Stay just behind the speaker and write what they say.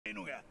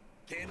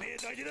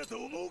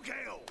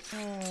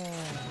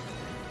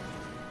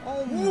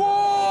Oh my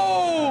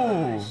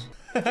Whoa!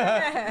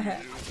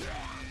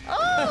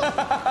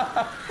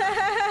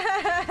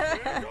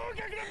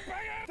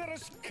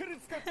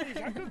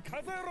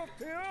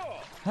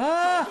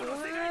 Huh?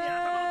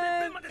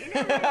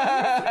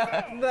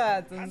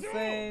 That's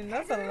insane.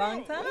 That's a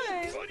long time.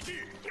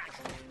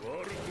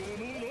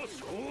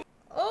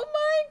 Oh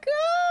my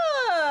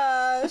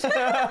gosh!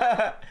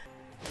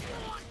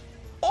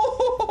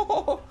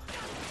 Oh!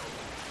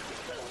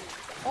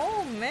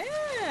 Oh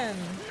man!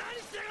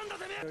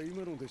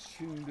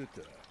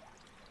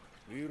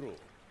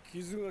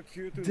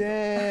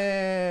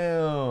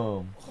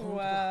 Damn!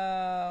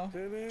 Wow.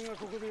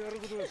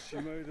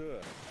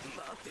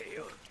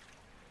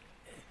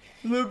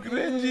 Look,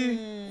 Renji!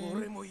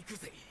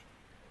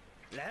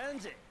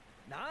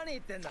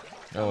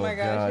 Oh my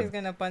gosh, he's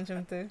gonna punch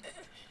him too.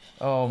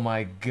 Oh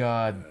my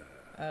god.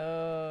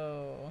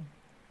 Oh.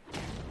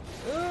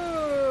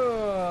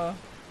 Ooh.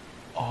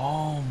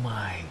 Oh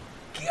my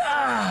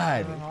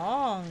god!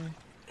 Wrong.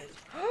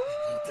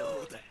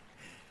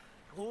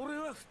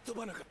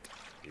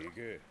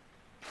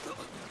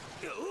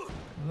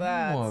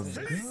 That's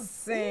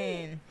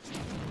insane.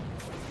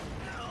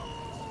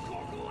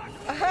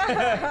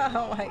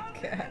 Oh my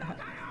god.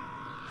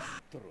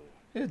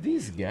 Look at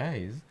these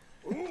guys.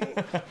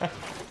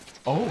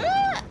 Oh!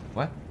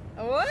 What?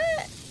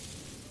 What?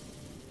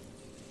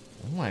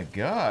 Oh my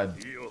god.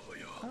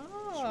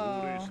 Oh.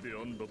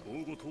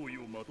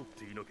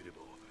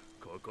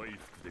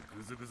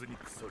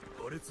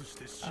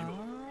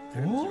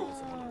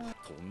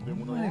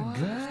 Oh my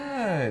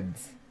god.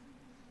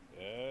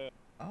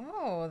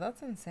 Oh,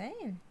 that's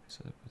insane.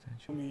 So the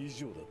potential.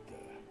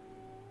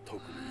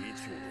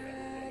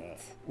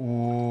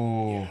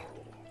 Ooh.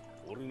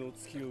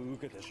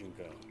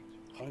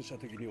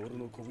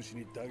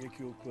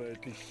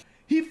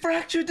 He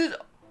fractured it.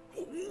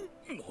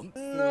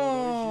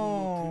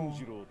 No.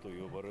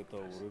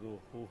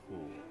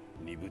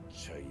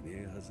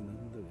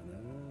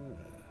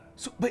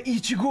 So, but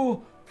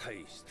Ichigo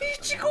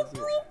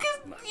broke his.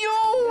 Yo,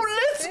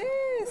 let's.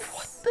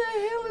 What the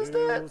hell is that?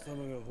 I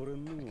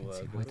can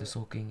see why the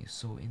Soul King is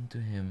so into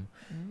him.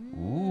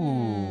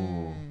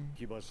 Ooh.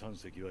 He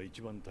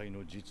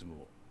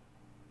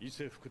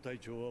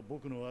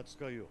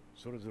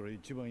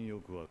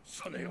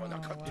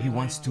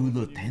wants 2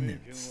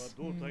 lieutenants.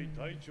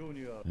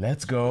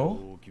 Let's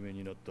go.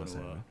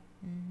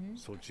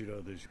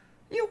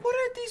 Yo, what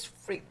are these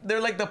freak?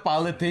 They're like the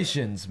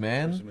politicians,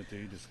 man.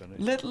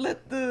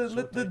 Let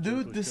the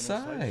dude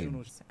decide.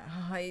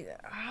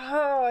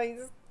 I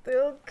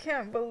still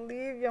can't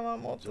believe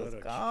Yamamoto's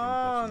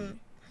gone.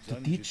 To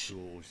teach.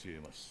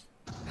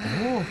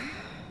 Oh,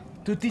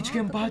 to teach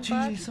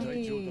Kenpachi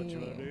something.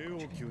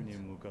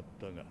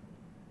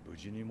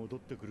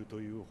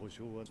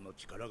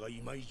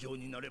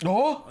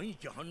 Oh!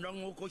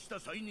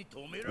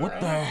 What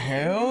the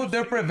hell?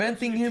 They're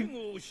preventing him.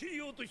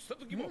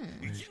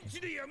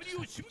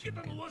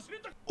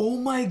 Oh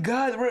my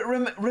god!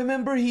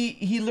 Remember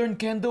he learned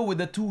kendo with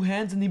the 2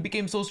 hands and he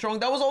became so strong.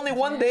 That was only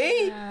 1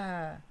 day.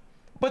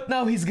 But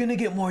now he's gonna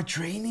get more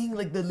training,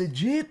 like the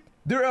legit.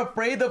 They're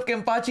afraid of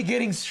Kenpachi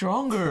getting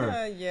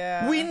stronger.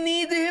 Yeah. We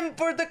need him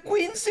for the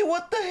Quincy.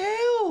 What the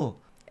hell?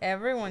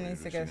 Everyone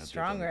needs to get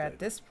stronger at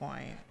this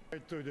point.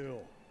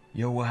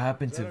 Yo, what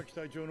happened to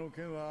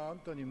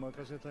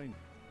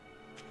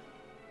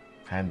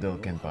handle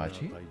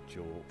Kenpachi?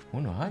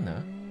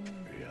 Unohana?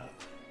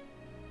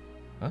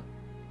 Huh?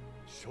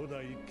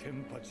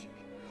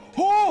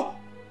 Oh!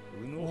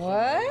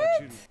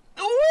 What?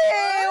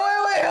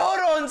 Wait,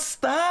 hold on,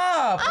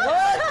 stop!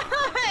 What?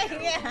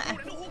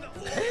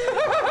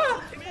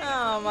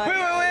 Oh my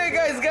Wait,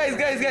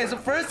 guys. So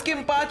first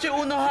Kenpachi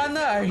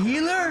Unohana, our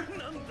healer?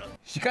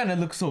 She kinda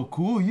looks so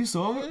cool, you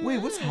saw her? Wait,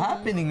 what's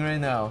happening right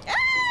now?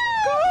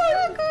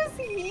 Look who's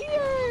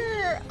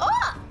here!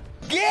 Oh!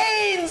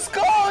 Gains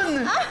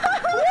gone!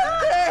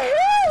 What the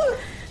hell?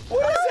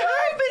 What is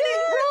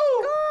happening,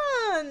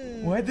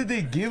 bro? Why did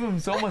they give him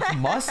so much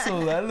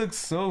muscle? That looks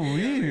so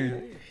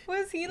weird.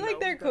 Was he like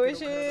their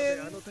cushion?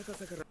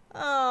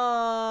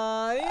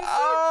 Aww, he's so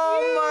Oh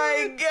my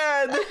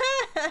god!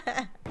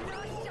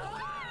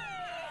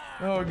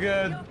 Oh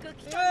god.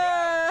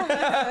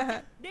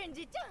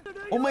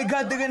 Oh my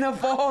god, they're gonna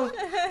fall!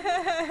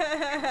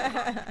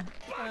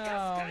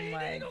 Oh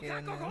my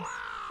goodness.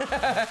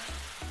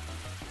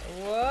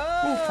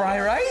 Whoa! Ooh,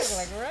 fried rice?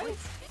 Like rice?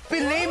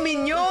 Filet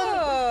mignon!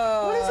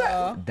 What is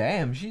that?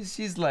 Damn,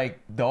 she's like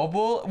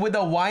double with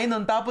the wine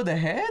on top of the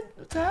head?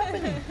 What's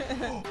happening?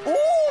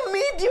 Oh,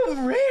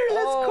 medium rare,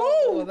 let's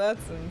go!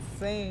 That's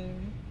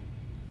insane.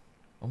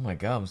 Oh my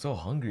god, I'm so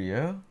hungry,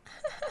 yeah?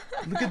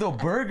 Look at the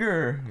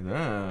burger!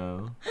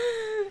 No.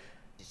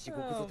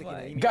 Oh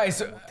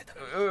Guys,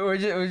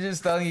 we're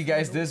just telling you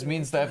guys this, me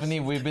and Stephanie,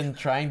 we've been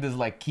trying this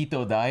like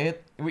keto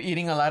diet. We're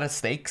eating a lot of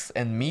steaks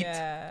and meat.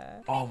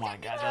 Yeah. Oh my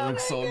god, that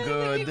looks so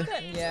good.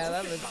 Yeah,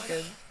 that looks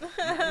good.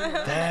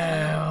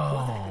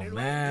 Damn,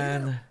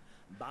 man.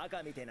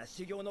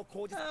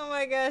 Oh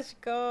my gosh,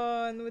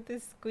 Gon with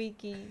his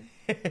squeaky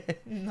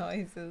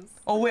noises.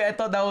 Oh wait, I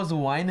thought that was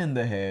wine in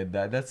the head.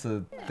 That's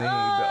a thing.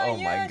 Oh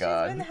yeah, my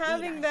god. She's been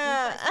having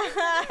that.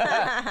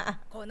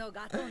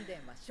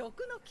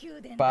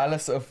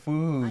 Palace of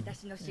food.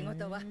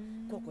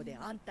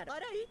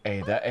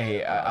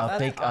 Hey,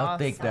 I'll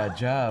take that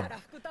job.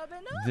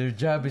 Their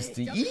job is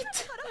to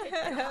eat.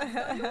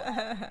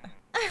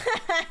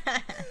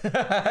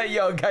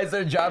 Yo, guys,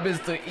 their job is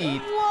to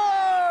eat. Whoa!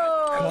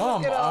 Come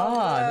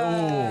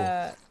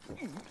on.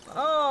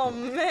 Oh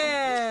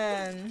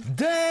man.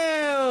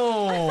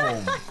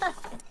 Damn.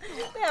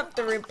 They have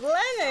to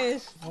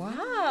replenish.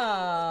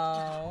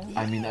 Wow.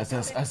 I mean, as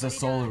a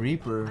Soul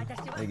Reaper,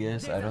 I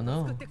guess. I don't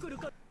know.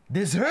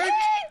 Dessert?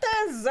 Hey,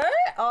 dessert?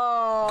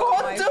 Oh.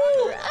 Gon too.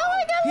 Oh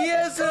my god.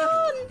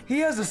 He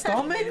has a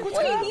stomach. What's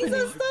Wait, happening? he's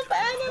a stuffed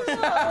animal.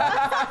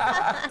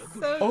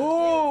 So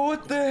Oh,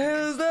 what the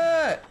hell is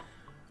that?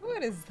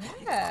 what is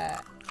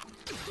that?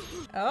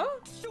 Oh?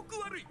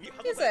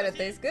 You said it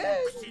tastes good.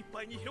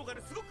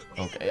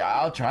 Okay,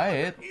 I'll try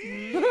it.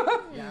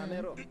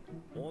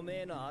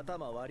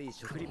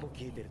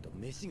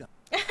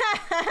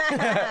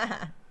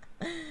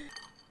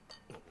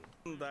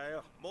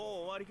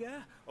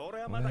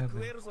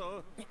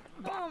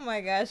 Oh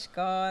my gosh,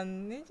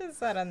 Gon. You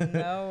just out of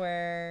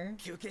nowhere.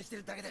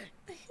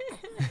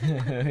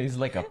 He's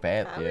like a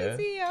pet, How yeah. is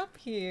he up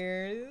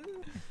here?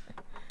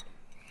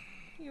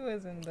 He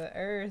was in the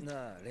earth.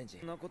 Oh,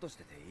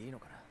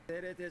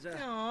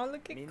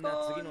 look at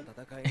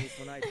Gon. He's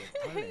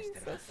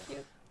so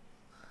cute.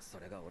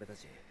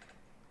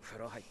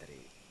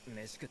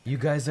 You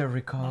guys are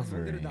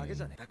recovering.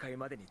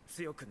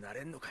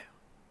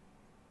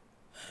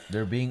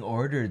 They're being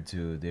ordered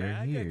to.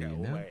 They're here, you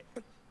know?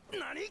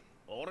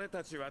 Oh my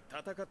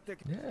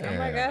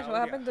Yeah. gosh, what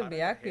happened to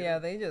Byakuya?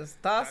 They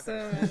just tossed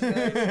him and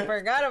they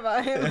forgot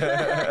about him.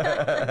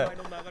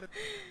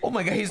 Oh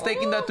my god, he's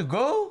taking that to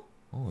go?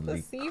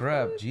 Holy seafood?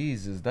 crap,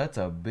 Jesus, that's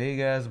a big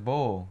ass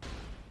bowl.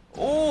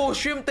 Oh,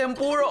 shrimp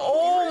tempura.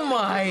 Oh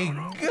my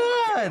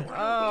god.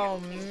 Oh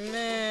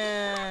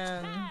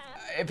man.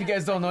 If you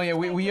guys don't know yet,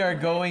 we are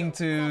going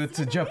to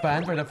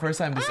Japan for the first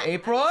time this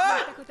April.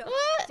 Ah!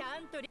 What?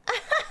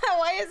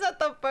 Why is that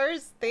the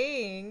first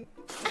thing?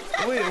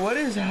 Wait, what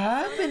is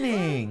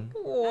happening?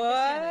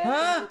 What?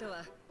 Huh?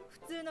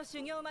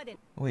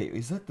 Wait,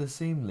 is that the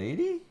same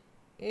lady?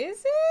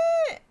 Is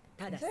it?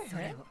 Is it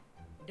her?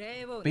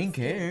 Pink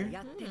hair.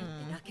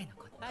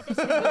 What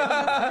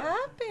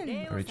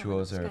happened?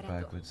 Rituals are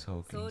packed with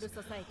soakings.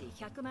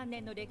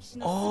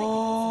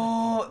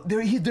 Oh,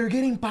 they're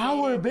getting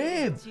power,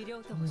 babe.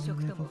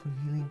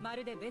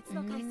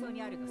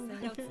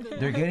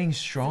 They're getting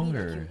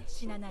stronger.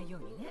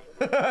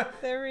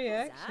 Their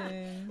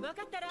reaction.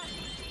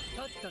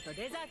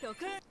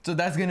 So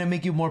that's gonna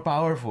make you more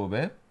powerful,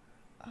 babe.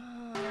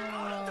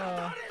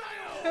 Oh.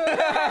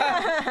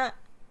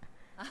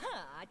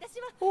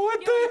 What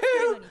the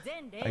hell?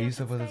 Are you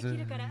supposed to?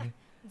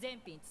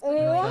 What?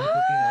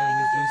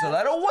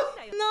 What?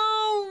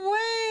 No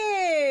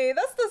way!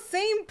 That's the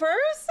same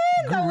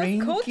person that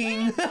was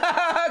cooking?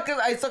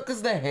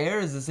 Cause the hair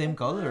is the same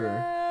color.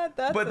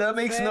 That's But that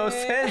makes no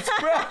insane. sense,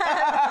 bro.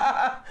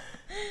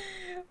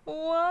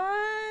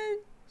 What?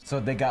 So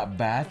they got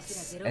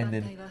baths and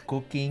then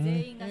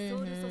cooking.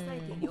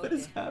 What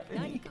is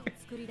happening?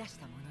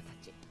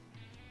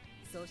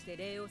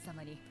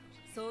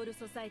 ソウル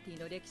ソサエティ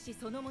の歴史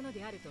そのもの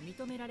であると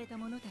認められた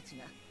者たち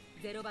が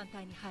ゼロ番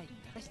隊に入るん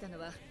だ。出したの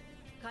は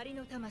仮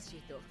の魂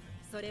と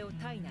それを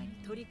体内に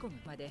取り込む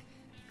まで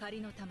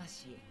仮の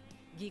魂、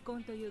擬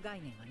根という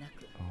概念はな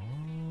く、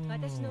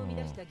私の生み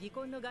出した擬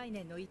根の概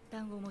念の一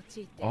端を用い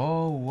て。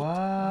Oh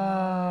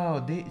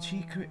wow!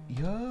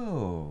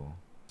 Yo!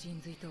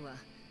 神髄とは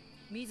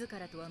自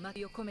らとは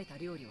薪を込めた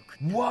料理を食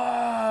った。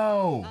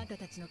 Wow! あんた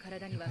たちの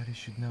体には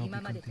今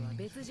までとは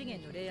別次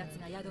元の冷圧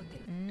が宿って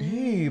る。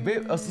 Hey,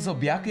 babe. So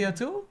Byakuya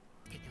too?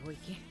 出ておい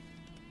き。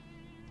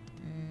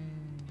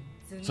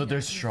 So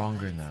they're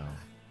stronger now.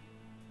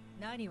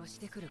 何をし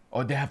てくる。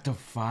 Oh, they have to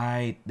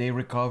fight. They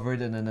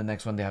recovered, and then the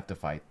next one they have to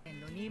fight.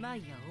 の二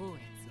枚や王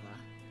列は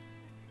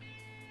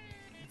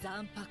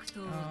残白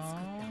刀を作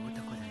った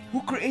男だよ。 Who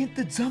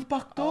created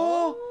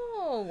Zanpakuto?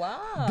 Oh,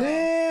 wow.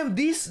 Damn,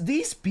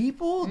 these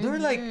people, they're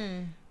like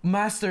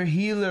Master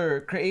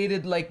Healer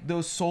created like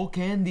those soul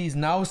candies.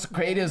 Now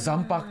created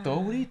Zanpakuto.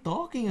 What are you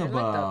talking They're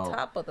about? like the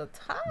top of the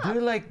top.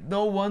 They're like,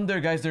 no wonder,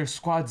 guys. They're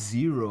Squad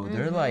Zero.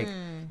 They're like,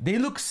 they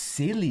look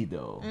silly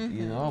though,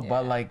 you know,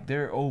 but like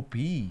they're OP.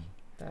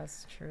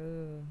 That's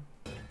true.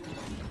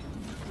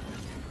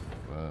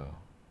 Whoa,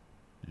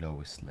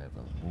 lowest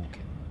level.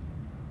 Okay.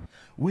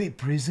 Wait,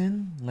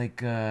 prison?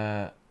 Like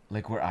where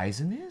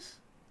Aizen is?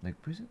 Like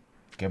prison?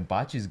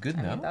 Kenpachi is good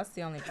I now. mean, that's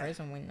the only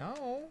person we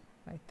know,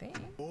 I think.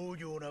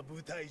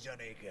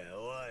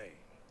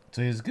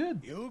 So he's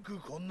good.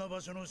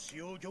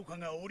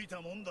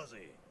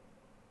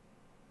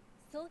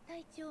 総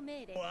隊長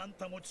命令。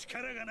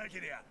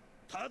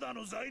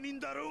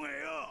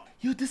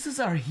 Yo, this is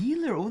our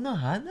healer,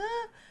 Unohana?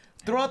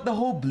 Throughout the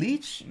whole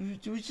Bleach,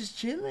 she was just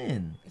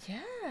chilling. Yeah.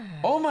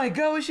 Oh my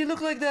god, why she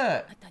look like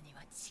that?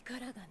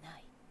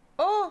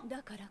 Oh.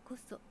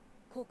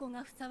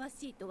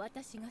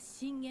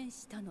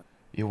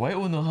 Yo, why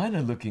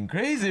Unohana looking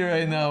crazy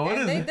right now? What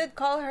And is they it? did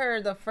call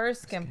her the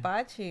first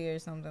Kenpachi or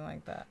something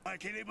like that.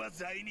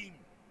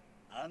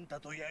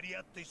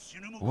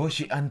 Well,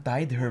 she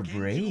untied her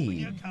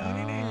braid.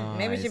 Oh,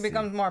 Maybe I she see.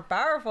 becomes more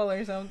powerful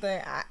or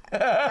something.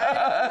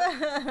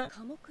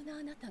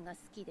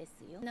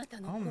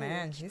 Oh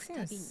man, she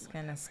seems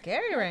kind of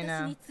scary right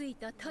now.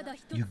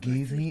 You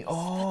gave me.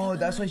 Oh,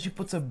 that's why she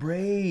puts a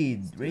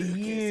braid right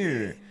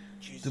here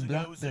to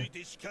block the.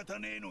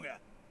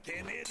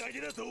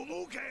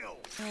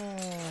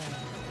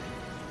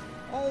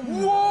 Oh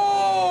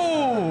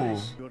Whoa!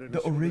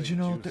 The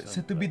original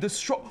said to be the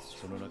strong.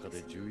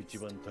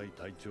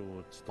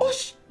 Oh,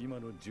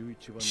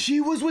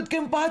 she was with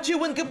Kenpachi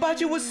when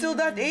Kenpachi was still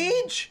that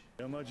age.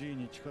 She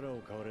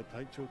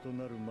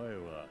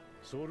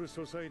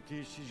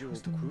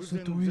was the most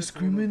notorious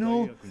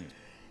criminal.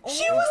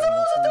 She was the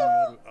most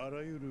notorious.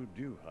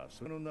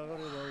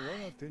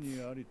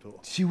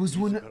 She was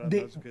one.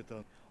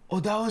 Oh,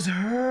 that was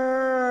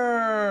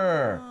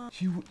her.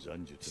 She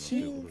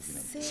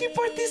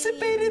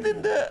participated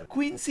in the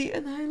Quincy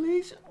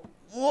Annihilation.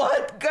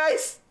 What,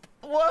 guys?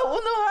 What,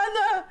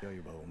 Unohana?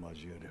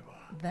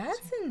 That's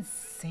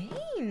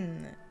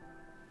insane.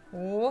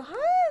 What?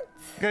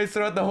 Guys,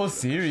 throughout the whole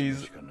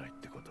series.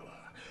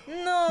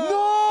 No.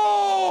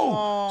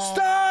 No!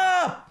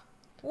 Stop!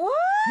 What?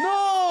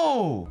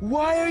 No!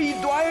 Why are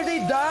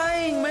they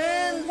dying,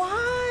 man?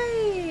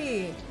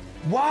 Why?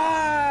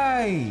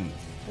 Why?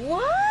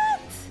 What?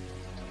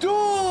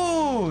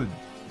 Dude!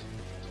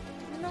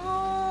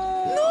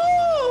 No.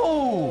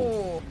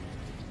 No!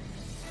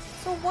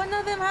 So one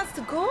of them has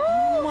to go?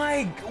 Oh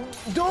my...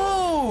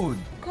 Dude!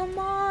 Come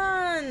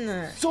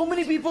on. So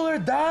many people are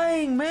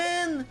dying,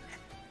 man!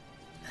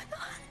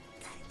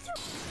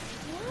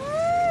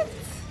 What?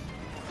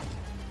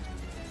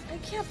 I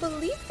can't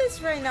believe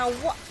this right now.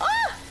 What?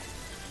 Ah!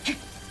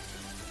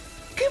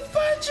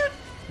 Kenpachi!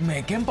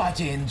 Man,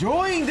 Kenpachi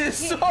enjoying this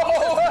He so...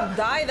 doesn't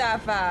die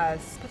that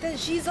fast. But then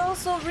she's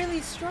also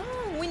really strong.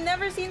 We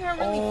never seen her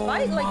really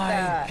fight like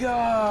that. Oh my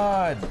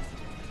god!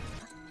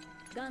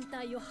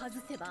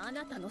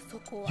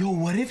 Yo,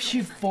 what if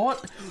she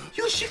fought?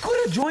 Yo, she could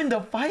have joined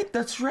the fight.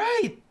 That's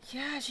right.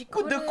 Yeah, she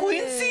could With have. the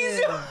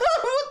Quincy's.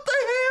 What the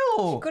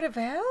hell? Could have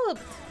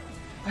helped.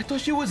 I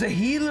thought she was a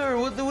healer.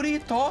 What are you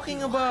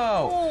talking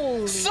about?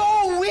 Holy.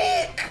 So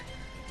weak!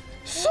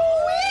 So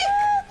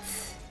weak!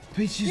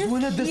 But she's You're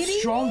one of the kidding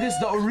strongest,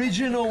 the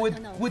original with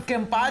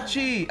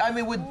Kenpachi. I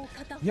mean with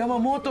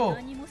Yamamoto.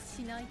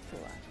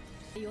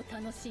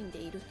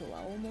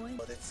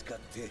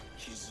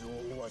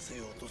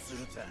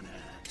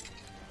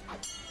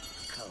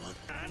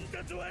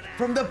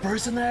 From the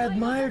person I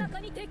admired.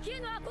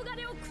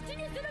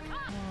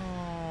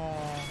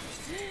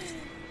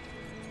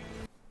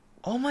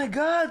 Oh my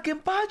god,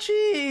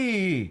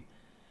 Kenpachi!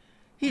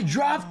 He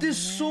dropped his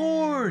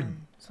sword.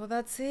 So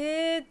that's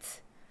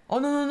it. Oh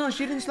no,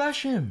 she didn't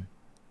slash him.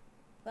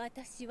 Oh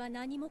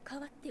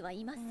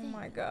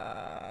my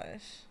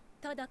gosh.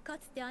 ただか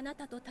つてあな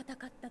たと戦っ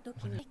た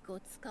時にを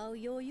使う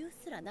余裕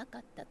すらなか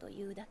ったと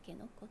いうだけ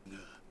のこと。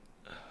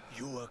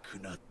弱く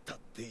なったっ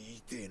て言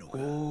いてえのか。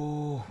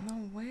 Oh,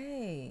 No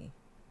way.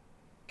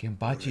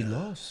 Kenpachi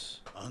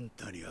lost. あん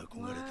たに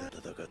憧れて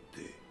戦って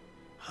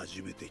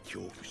初めて恐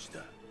怖した。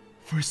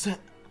 First time.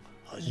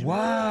 初めて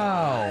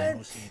Wow.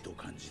 楽しいと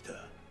感じた。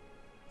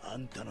あ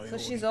んたのよう So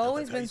に she's 戦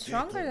always い been てえと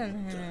思 stronger った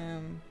than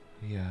him.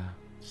 Yeah.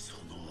 そ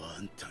のあ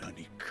んた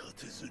に勝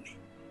てずに。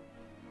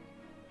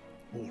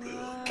俺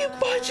は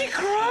Kenpachi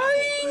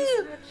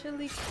crying!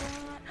 Actually cried.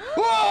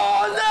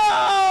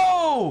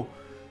 Oh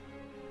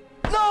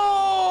no!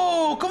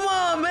 No! Come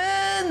on,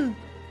 man!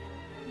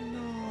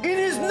 No. In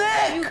his Are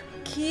you neck!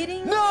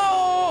 kidding?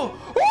 No!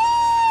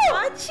 Oh!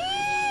 Hachi!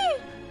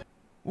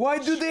 Why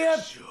do they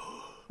have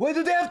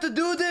to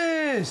do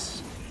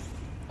this?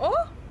 Oh?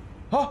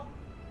 Huh?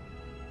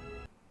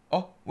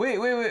 Oh, wait.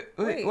 Wait,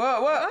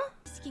 What? what?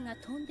 意識が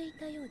飛んでい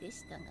たようで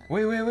したが。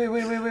 Wait.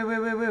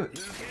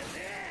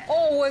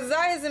 Oh, was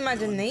that his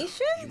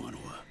imagination? 今の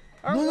は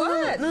Or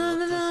what?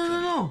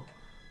 No.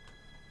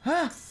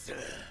 Huh?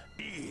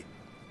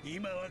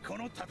 今はこ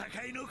の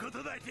戦いのこ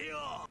とだけ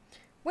よ。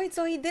 Wait,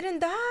 so he didn't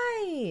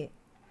die.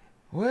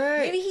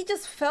 Wait. Maybe he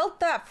just felt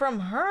that from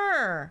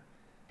her.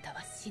 あなた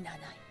は死なな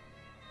い。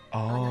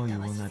 Oh, あ you な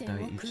たは will 視 not 線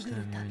die をく each ぐる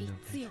time た you're び in the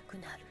強く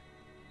なる。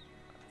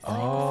 Oh.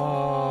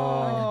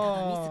 あなた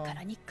が自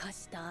らに課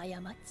した過ち。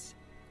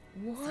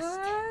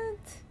 What?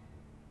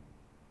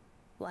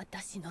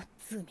 私の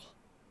罪。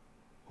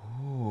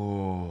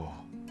 Oh.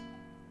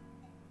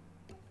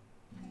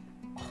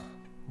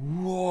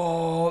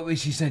 Whoa.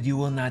 She said you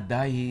will not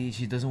die.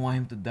 She doesn't want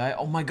him to die.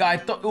 Oh my god. I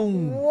thought. Oh.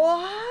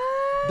 What?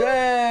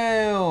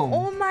 Damn.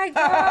 Oh my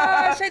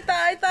gosh!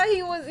 I thought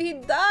he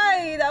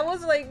died. I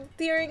was like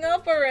tearing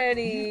up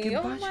already. Yeah,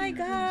 Oh my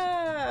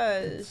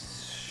Kenpachi gosh!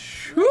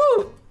 Shoot.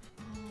 Oh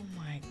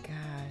my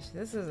gosh!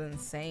 This is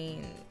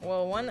insane.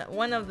 Well,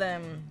 one of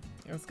them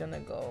is gonna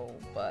go,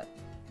 but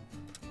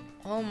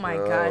oh my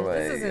gosh,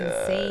 this is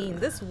insane.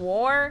 This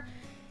war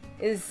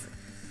is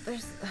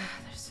there's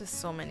just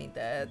so many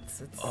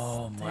deaths. It's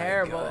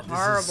terrible,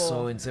 horrible. This is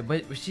so insane.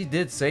 But she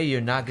did say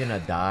you're not gonna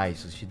die,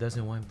 so she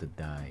doesn't want him to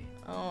die.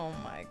 Oh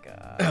my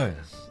god.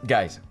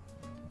 Guys,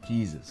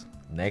 Jesus.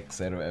 Next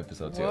set of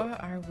episodes.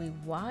 What are we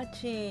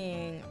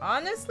watching?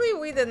 Honestly,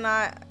 we did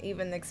not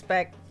even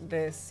expect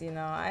this, you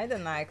know. I did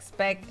not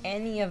expect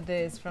any of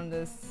this from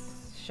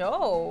this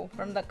show,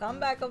 from the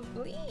comeback of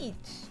Bleach.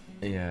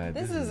 Yeah,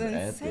 this is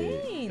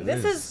insane. Epic.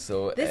 This is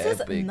so epic, is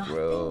nothing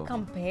bro.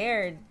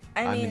 Compared.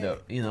 I mean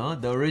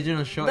the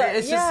original show.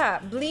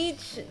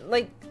 Bleach,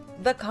 like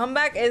the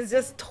comeback is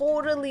just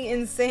totally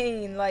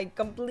insane, like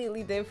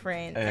completely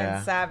different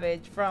and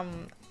savage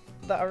from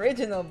the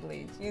original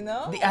Bleach, you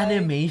know? The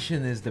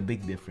animation is the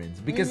big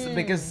difference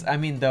because I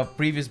mean the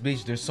previous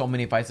Bleach, there's so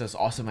many fights. There's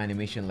awesome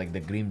animation like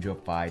the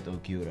Grimjaw fight,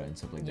 Okura and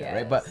stuff like that,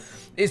 right? But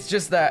it's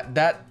just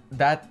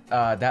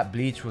that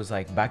Bleach was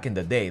like back in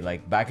the day.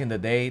 Like back in the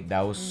day,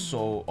 that was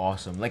so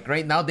awesome. Like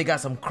right now, they got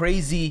some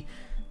crazy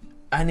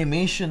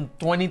animation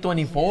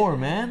 2024,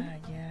 man.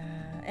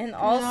 Yeah, and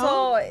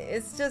also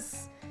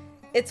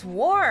it's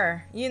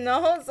war, you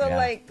know? So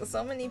like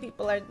so many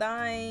people are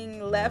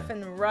dying left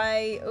and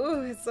right.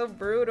 Ooh, it's so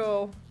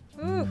brutal.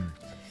 Ooh.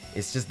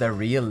 It's just the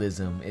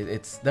realism.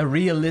 It's the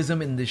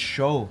realism in this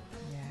show.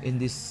 In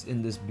this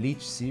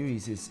Bleach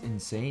series is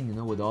insane, you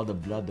know, with all the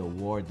blood, the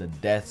war, the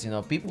deaths, you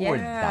know, people were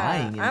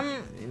dying.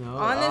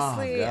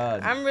 Honestly,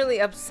 I'm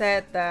really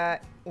upset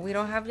that we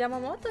don't have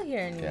Yamamoto here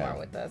anymore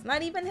with us.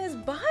 Not even his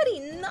body,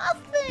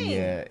 nothing.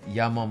 Yeah,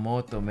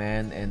 Yamamoto,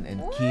 man, and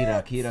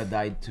Kira. Kira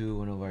died too,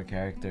 one of our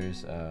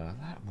characters. A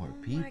lot more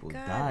people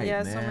died,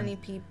 yeah, man. so many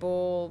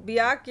people.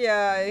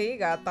 Byakuya, he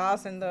got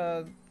tossed in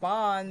the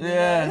pond.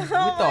 Yeah, we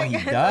thought he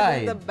died.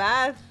 In the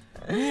bath.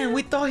 Man,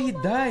 we thought he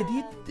died.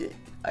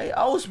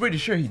 I was pretty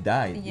sure he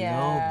died, you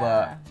know,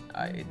 but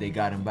they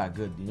got him back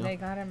good, you know. They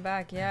got him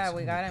back, yeah,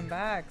 we got him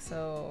back,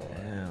 so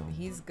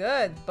he's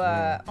good.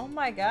 But oh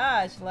my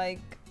gosh, like,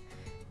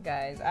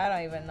 guys, I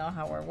don't even know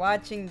how we're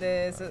watching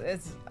this.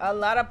 It's a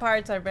lot of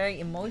parts are very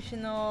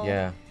emotional.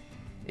 Yeah,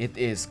 it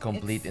is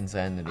complete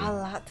insanity. A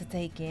lot to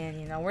take in,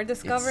 you know. We're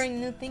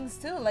discovering new things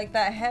too, like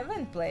that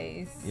heaven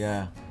place.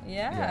 Yeah.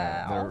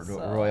 The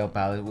Royal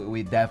Palace.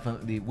 We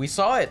definitely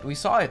saw it. We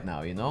saw it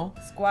now, you know.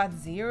 Squad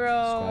Zero,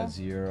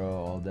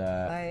 all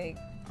that. Like,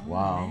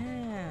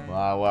 man.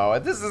 Wow.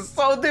 This is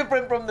so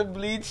different from the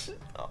Bleach.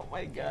 Oh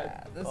my god.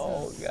 Yeah, this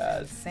is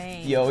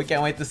insane. Yo, we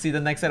can't wait to see the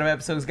next set of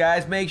episodes,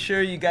 guys. Make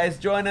sure you guys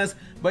join us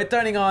by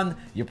turning on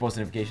your post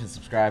notifications,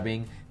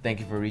 subscribing. Thank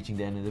you for reaching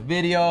the end of the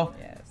video.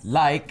 Yes.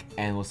 Like,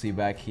 and we'll see you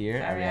back here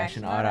at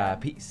Reaction Aura.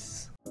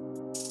 Peace.